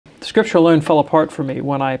Scripture alone fell apart for me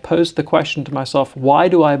when I posed the question to myself, why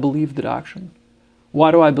do I believe the doctrine?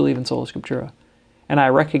 Why do I believe in Sola Scriptura? And I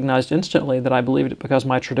recognized instantly that I believed it because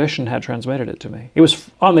my tradition had transmitted it to me. It was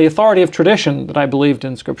on the authority of tradition that I believed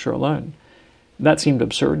in Scripture alone. That seemed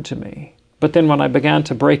absurd to me. But then when I began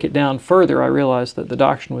to break it down further, I realized that the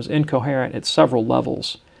doctrine was incoherent at several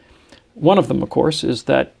levels. One of them, of course, is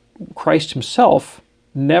that Christ himself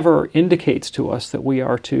never indicates to us that we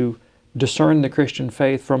are to discern the Christian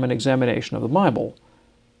faith from an examination of the Bible.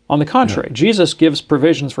 On the contrary, Jesus gives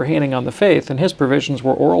provisions for handing on the faith, and his provisions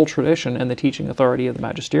were oral tradition and the teaching authority of the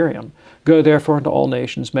magisterium. Go therefore into all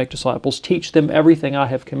nations, make disciples, teach them everything I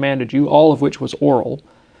have commanded you, all of which was oral.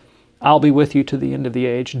 I'll be with you to the end of the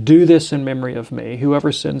age. Do this in memory of me.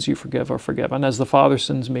 Whoever sins you forgive are forgiven. As the Father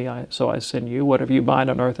sends me, so I send you. Whatever you bind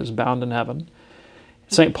on earth is bound in heaven.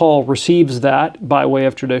 St. Paul receives that by way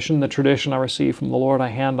of tradition. The tradition I receive from the Lord I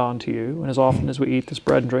hand on to you. And as often as we eat this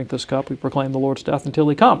bread and drink this cup, we proclaim the Lord's death until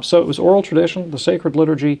he comes. So it was oral tradition, the sacred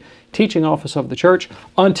liturgy, teaching office of the church,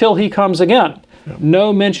 until he comes again. Yeah.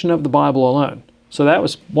 No mention of the Bible alone. So that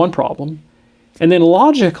was one problem. And then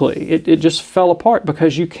logically, it just fell apart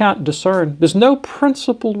because you can't discern. There's no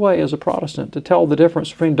principled way as a Protestant to tell the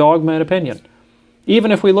difference between dogma and opinion.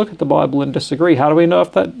 Even if we look at the Bible and disagree, how do we know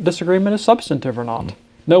if that disagreement is substantive or not?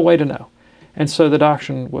 No way to know. And so the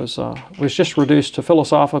doctrine was just reduced to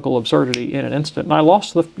philosophical absurdity in an instant. And I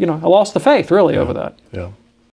lost the faith really over that. Yeah.